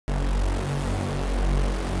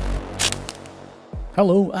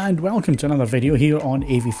Hello and welcome to another video here on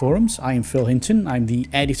AV Forums. I am Phil Hinton, I'm the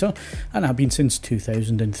editor and I've been since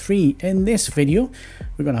 2003. In this video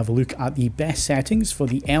we're going to have a look at the best settings for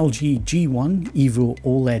the LG G1 Evo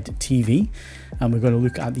OLED TV, and we're going to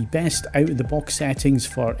look at the best out-of-the-box settings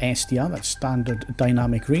for SDR, that's standard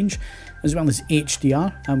dynamic range, as well as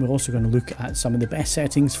HDR, and we're also going to look at some of the best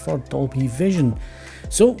settings for Dolby Vision.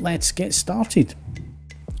 So let's get started.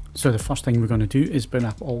 So the first thing we're going to do is bring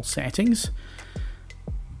up all settings.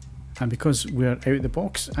 And because we're out of the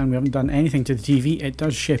box and we haven't done anything to the TV, it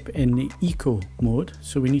does ship in the Eco mode,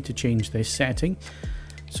 so we need to change this setting.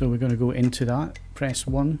 So we're going to go into that, press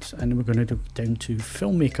once, and we're going to go down to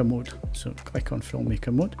Filmmaker mode. So click on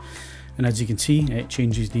Filmmaker mode, and as you can see, it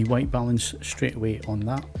changes the white balance straight away on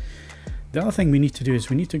that. The other thing we need to do is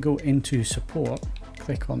we need to go into Support,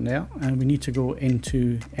 click on there, and we need to go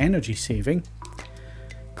into Energy Saving,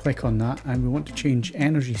 click on that, and we want to change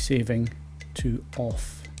Energy Saving to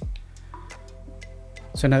Off.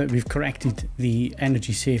 So now that we've corrected the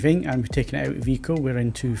energy saving and we've taken it out of Eco, we're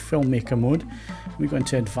into Filmmaker mode. We go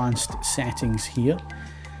into Advanced Settings here.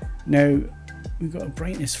 Now we've got a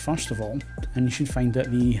brightness first of all, and you should find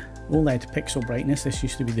that the OLED pixel brightness, this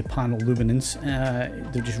used to be the panel luminance,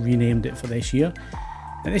 they've just renamed it for this year.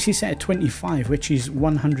 Now this is set at 25, which is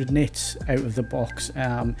 100 nits out of the box.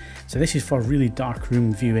 So this is for really dark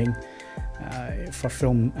room viewing. For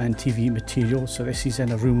film and TV material, so this is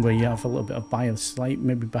in a room where you have a little bit of bias light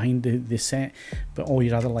maybe behind the set, but all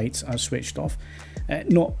your other lights are switched off.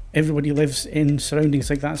 Not everybody lives in surroundings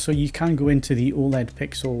like that, so you can go into the OLED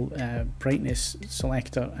pixel brightness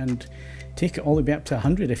selector and take it all the way up to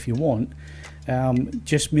 100 if you want.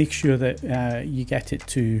 Just make sure that you get it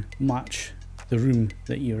to match the room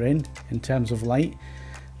that you're in terms of light.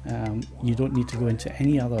 You don't need to go into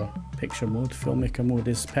any other picture mode. Filmmaker mode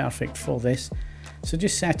is perfect for this, so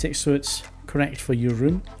just set it so it's correct for your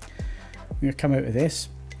room. I'm going to come out of this.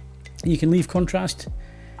 You can leave contrast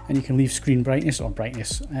and you can leave screen brightness or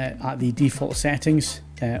brightness at the default settings.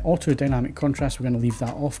 Auto dynamic contrast, we're going to leave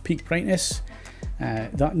that off. Peak brightness,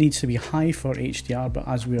 that needs to be high for HDR, but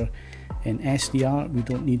as we're in SDR we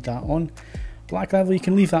don't need that on. Black level, you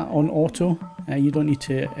can leave that on auto. You don't need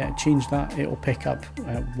to change that. It will pick up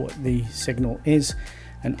what the signal is.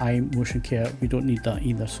 And eye motion care, we don't need that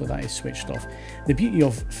either, so that is switched off. The beauty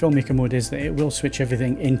of Filmmaker mode is that it will switch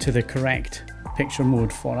everything into the correct picture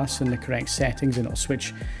mode for us and the correct settings, and it'll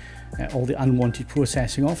switch all the unwanted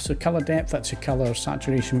processing off. So color depth, that's your color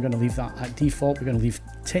saturation, we're going to leave that at default. We're going to leave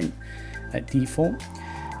tint at default.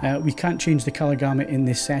 We can't change the colour gamut in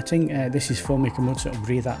this setting. This is Filmmaker mode, so it'll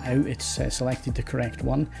grey that out. It's selected the correct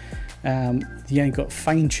one. Then you've got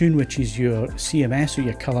Fine Tune, which is your CMS or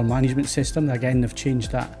your colour management system. Again, they've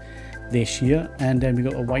changed that this year. And then we've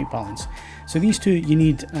got a white balance. So these two, you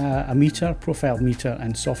need a meter, profile meter,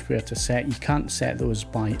 and software to set. You can't set those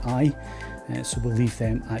by eye, so we'll leave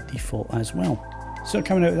them at default as well. So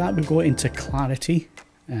coming out of that, we'll go into Clarity,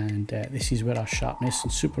 and this is where our sharpness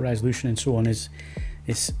and super resolution and so on is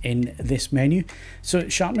in this menu. So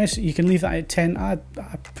sharpness, you can leave that at 10. I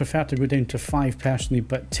prefer to go down to 5 personally,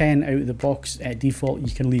 but 10 out of the box at default,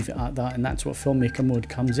 you can leave it at that, and that's what Filmmaker mode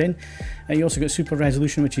comes in. You also got super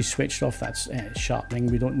resolution, which is switched off. That's sharpening,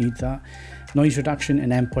 we don't need that. Noise reduction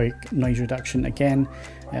and endpoint noise reduction, again,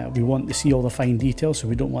 we want to see all the fine detail, so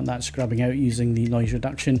we don't want that scrubbing out using the noise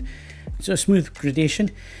reduction. So smooth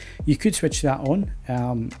gradation, you could switch that on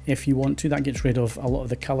if you want to. That gets rid of a lot of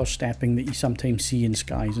the color stepping that you sometimes see in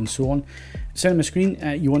skies and so on. Cinema screen,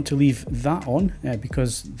 you want to leave that on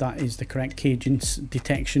because that is the correct cadence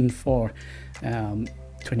detection for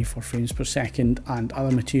 24 frames per second and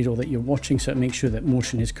other material that you're watching, so it makes sure that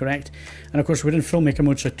motion is correct. And of course we're in Filmmaker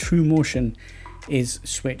mode, so true motion is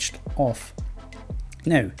switched off.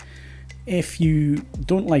 Now if you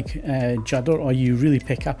don't like judder, or you really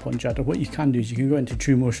pick up on judder, what you can do is you can go into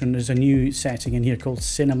true motion. There's a new setting in here called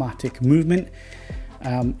cinematic movement.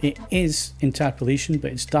 It is interpolation,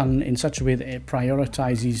 but it's done in such a way that it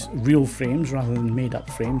prioritizes real frames rather than made up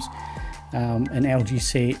frames. And LG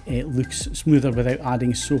say it looks smoother without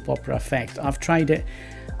adding soap opera effect. I've tried it.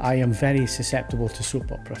 I am very susceptible to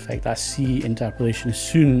soap opera effect. I see interpolation as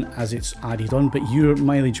soon as it's added on, but your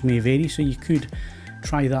mileage may vary, so you could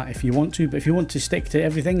try that if you want to. But if you want to stick to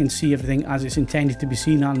everything and see everything as it's intended to be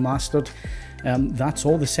seen and mastered, that's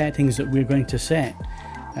all the settings that we're going to set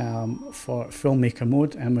for Filmmaker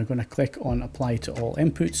mode, and we're going to click on Apply to all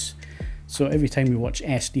inputs. So every time we watch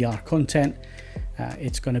SDR content,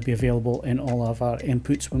 it's going to be available in all of our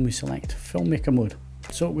inputs when we select Filmmaker mode.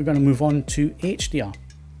 So we're going to move on to HDR.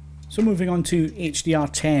 So moving on to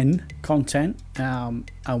HDR10 content, and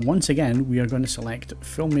once again we are going to select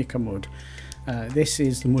Filmmaker mode. This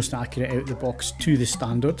is the most accurate out of the box to the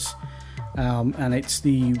standards, and it's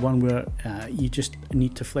the one where you just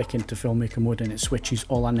need to flick into filmmaker mode and it switches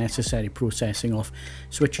all unnecessary processing off,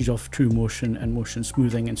 switches off true motion and motion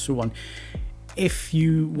smoothing and so on. If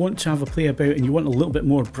you want to have a play about and you want a little bit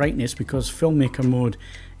more brightness, because filmmaker mode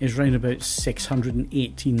is around about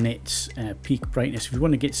 680 nits peak brightness, if you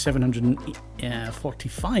want to get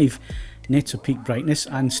 745 nits of peak brightness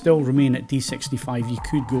and still remain at D65, you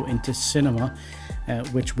could go into cinema,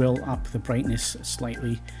 which will up the brightness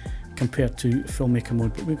slightly compared to filmmaker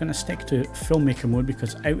mode, but we're going to stick to filmmaker mode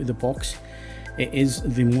because out of the box it is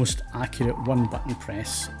the most accurate one button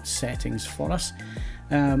press settings for us.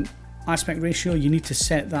 Aspect ratio, you need to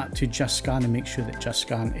set that to just scan and make sure that just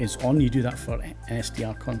scan is on. You do that for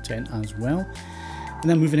SDR content as well. And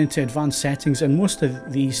then moving into advanced settings, and most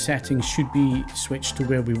of these settings should be switched to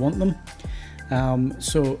where we want them.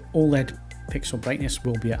 So OLED pixel brightness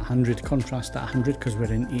will be at 100, contrast at 100 because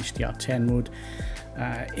we're in HDR10 mode.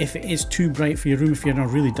 If it is too bright for your room, if you're in a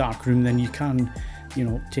really dark room, then you can, you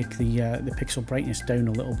know, take the pixel brightness down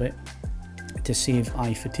a little bit to save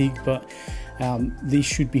eye fatigue, but these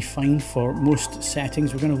should be fine for most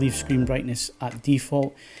settings. We're going to leave screen brightness at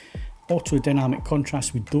default. Auto dynamic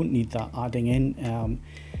contrast, we don't need that adding in.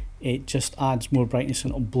 It just adds more brightness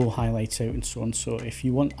and it'll blow highlights out and so on. So if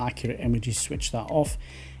you want accurate images, switch that off.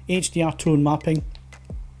 HDR tone mapping,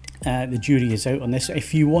 the jury is out on this.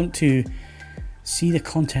 If you want to see the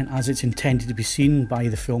content as it's intended to be seen by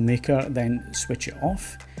the filmmaker, then switch it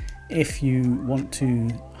off. If you want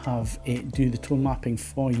to have it do the tone mapping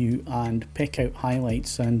for you and pick out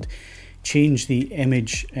highlights and change the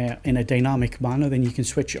image in a dynamic manner, then you can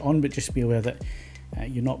switch it on, but just be aware that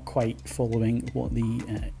you're not quite following what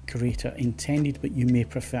the creator intended, but you may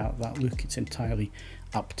prefer that look. It's entirely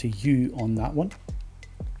up to you on that one.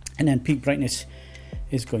 And then peak brightness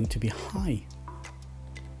is going to be high.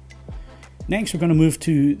 Next, we're going to move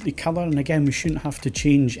to the color, and again, we shouldn't have to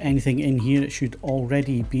change anything in here. It should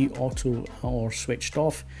already be auto or switched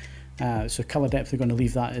off. So color depth, we're going to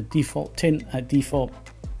leave that at default. Tint at default.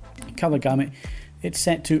 Color gamut, it's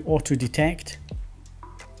set to auto detect.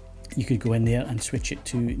 You could go in there and switch it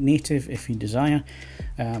to native if you desire.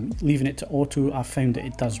 Leaving it to auto, I've found that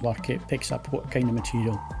it does work. It picks up what kind of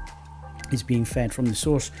material is being fed from the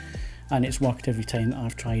source, and it's worked every time that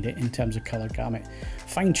I've tried it in terms of color gamut.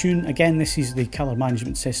 Fine tune, again, this is the color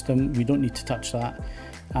management system. We don't need to touch that.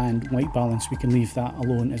 And white balance, we can leave that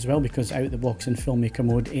alone as well, because out of the box in filmmaker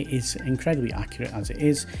mode, it is incredibly accurate as it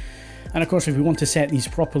is. And of course, if we want to set these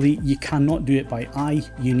properly, you cannot do it by eye.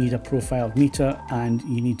 You need a profile meter and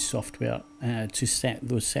you need software to set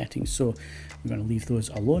those settings. So we're going to leave those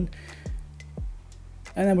alone.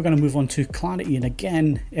 And then we're going to move on to clarity, and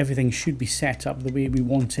again, everything should be set up the way we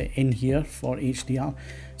want it in here for HDR.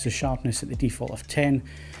 So sharpness at the default of 10,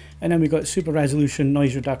 and then we've got super resolution,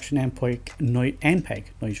 noise reduction, MPEG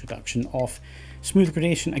noise reduction off. Smooth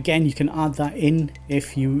gradation, again, you can add that in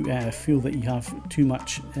if you feel that you have too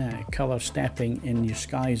much color stepping in your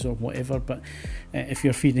skies or whatever, but if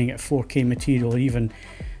you're feeding it 4K material or even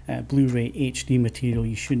Blu-ray HD material,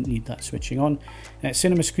 you shouldn't need that switching on.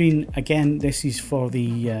 Cinema screen, again, this is for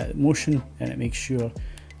the motion, and it makes sure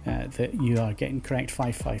that you are getting correct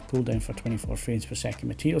 5.5 pull down for 24 frames per second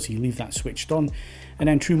material, so you leave that switched on. And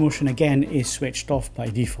then true motion, again, is switched off by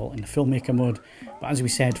default in the filmmaker mode, but as we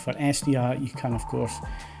said, for SDR you can of course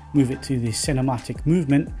move it to the cinematic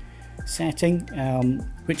movement setting,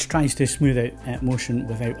 which tries to smooth out motion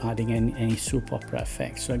without adding in any soap opera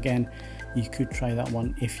effects. So again, you could try that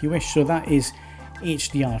one if you wish. So that is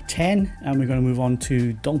HDR10, and we're going to move on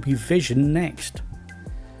to Dolby Vision next.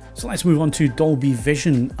 So let's move on to Dolby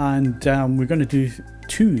Vision, and we're going to do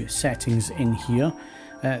two settings in here.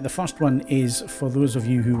 The first one is for those of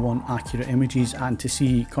you who want accurate images and to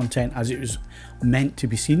see content as it was meant to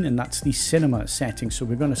be seen, and that's the cinema setting. So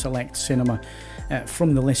we're going to select cinema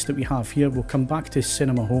from the list that we have here. We'll come back to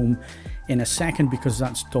cinema home in a second because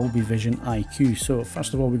that's Dolby Vision IQ. So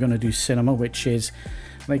first of all, we're going to do cinema, which is,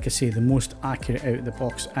 like I say, the most accurate out of the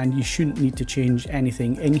box, and you shouldn't need to change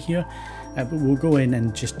anything in here, but we'll go in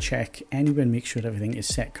and just check anyway and make sure everything is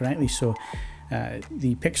set correctly. So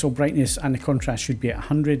the pixel brightness and the contrast should be at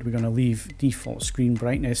 100. We're going to leave default screen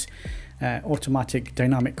brightness. Automatic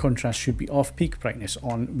dynamic contrast should be off, peak brightness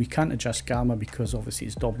on. We can't adjust gamma because obviously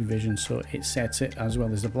it's Dolby Vision, so it sets it, as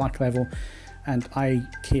well as the black level. And eye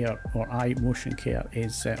care, or eye motion care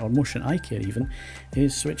is, or motion eye care even,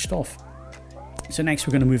 is switched off. So next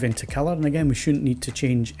we're going to move into color, and again we shouldn't need to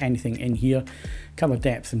change anything in here. Color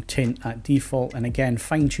depth and tint at default, and again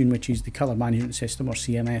fine tune, which is the color management system or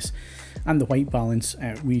CMS, and the white balance,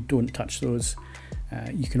 we don't touch those.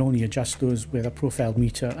 You can only adjust those with a profile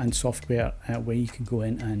meter and software where you can go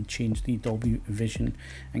in and change the Dolby Vision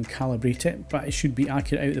and calibrate it, but it should be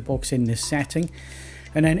accurate out of the box in this setting.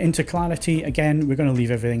 And then into clarity, again, we're going to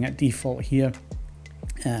leave everything at default here,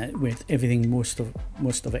 with everything, most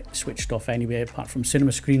of it switched off anyway, apart from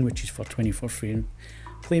cinema screen, which is for 24 frame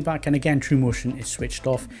playback, and again True Motion is switched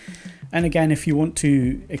off. And again, if you want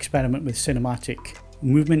to experiment with cinematic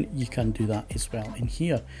movement, you can do that as well in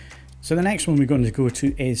here. So the next one we're going to go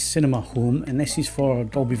to is Cinema Home, and this is for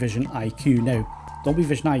Dolby Vision IQ. Now, Dolby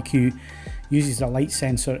Vision IQ uses a light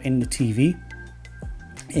sensor in the TV.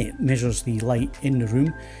 It measures the light in the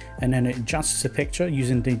room, and then it adjusts the picture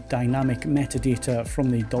using the dynamic metadata from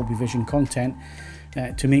the Dolby Vision content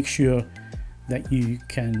to make sure that you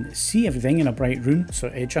can see everything in a bright room. So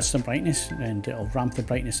it adjusts the brightness and it'll ramp the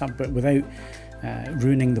brightness up, but without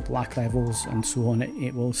ruining the black levels and so on.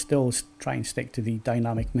 It will still try and stick to the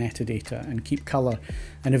dynamic metadata and keep color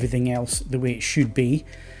and everything else the way it should be.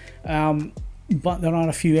 But there are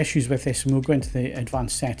a few issues with this, and we'll go into the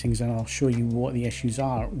advanced settings and I'll show you what the issues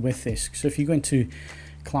are with this. So if you go into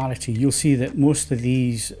clarity, you'll see that most of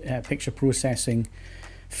these picture processing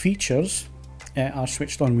features are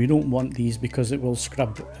switched on. We don't want these because it will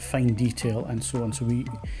scrub fine detail and so on. So we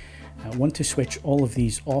want to switch all of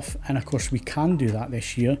these off, and of course we can do that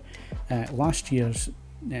this year. Last year's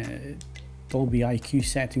Dolby IQ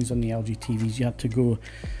settings on the LG TVs, you had to go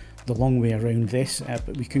the long way around this,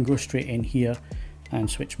 but we can go straight in here and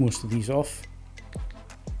switch most of these off,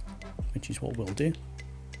 which is what we'll do.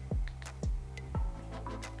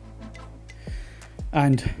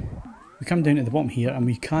 And we come down to the bottom here and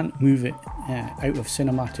we can't move it out of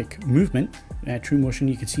cinematic movement. True Motion,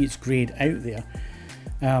 you can see it's grayed out there.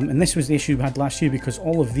 And this was the issue we had last year, because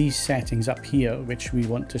all of these settings up here, which we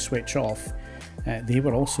want to switch off, they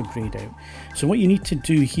were also grayed out. So what you need to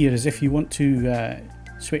do here is, if you want to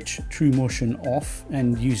switch True Motion off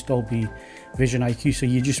and use Dolby Vision IQ, so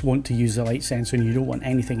you just want to use the light sensor and you don't want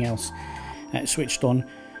anything else switched on.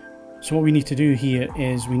 So what we need to do here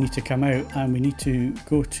is we need to come out and we need to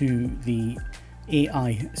go to the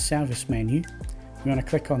AI service menu. We're going to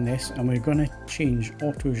click on this and we're going to change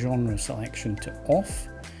auto genre selection to off.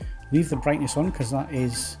 Leave the brightness on because that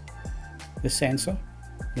is the sensor,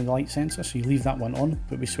 the light sensor, so you leave that one on,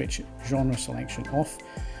 but we switch genre selection off.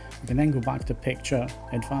 We can then go back to picture,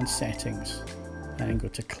 advanced settings, and then go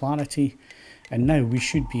to clarity, and now we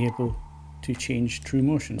should be able to change True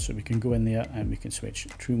Motion. So we can go in there and we can switch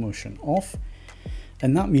True Motion off,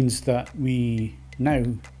 and that means that we now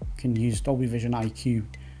can use Dolby Vision IQ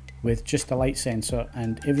with just the light sensor,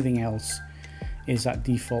 and everything else is at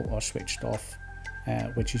default or switched off,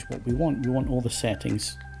 which is what we want. We want all the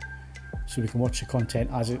settings so we can watch the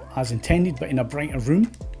content as intended, but in a brighter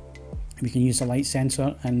room. We can use the light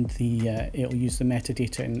sensor, and it'll use the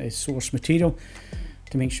metadata in the source material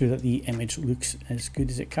to make sure that the image looks as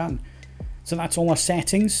good as it can. So that's all our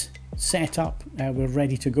settings set up. We're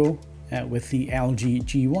ready to go with the LG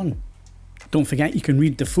G1. Don't forget, you can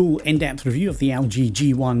read the full in-depth review of the LG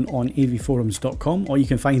G1 on avforums.com, or you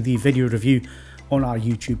can find the video review on our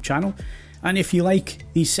YouTube channel. And if you like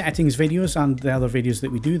these settings videos and the other videos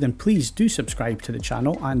that we do, then please do subscribe to the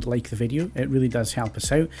channel and like the video. It really does help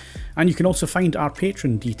us out. And you can also find our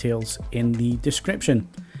Patreon details in the description.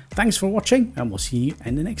 Thanks for watching, and we'll see you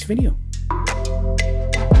in the next video.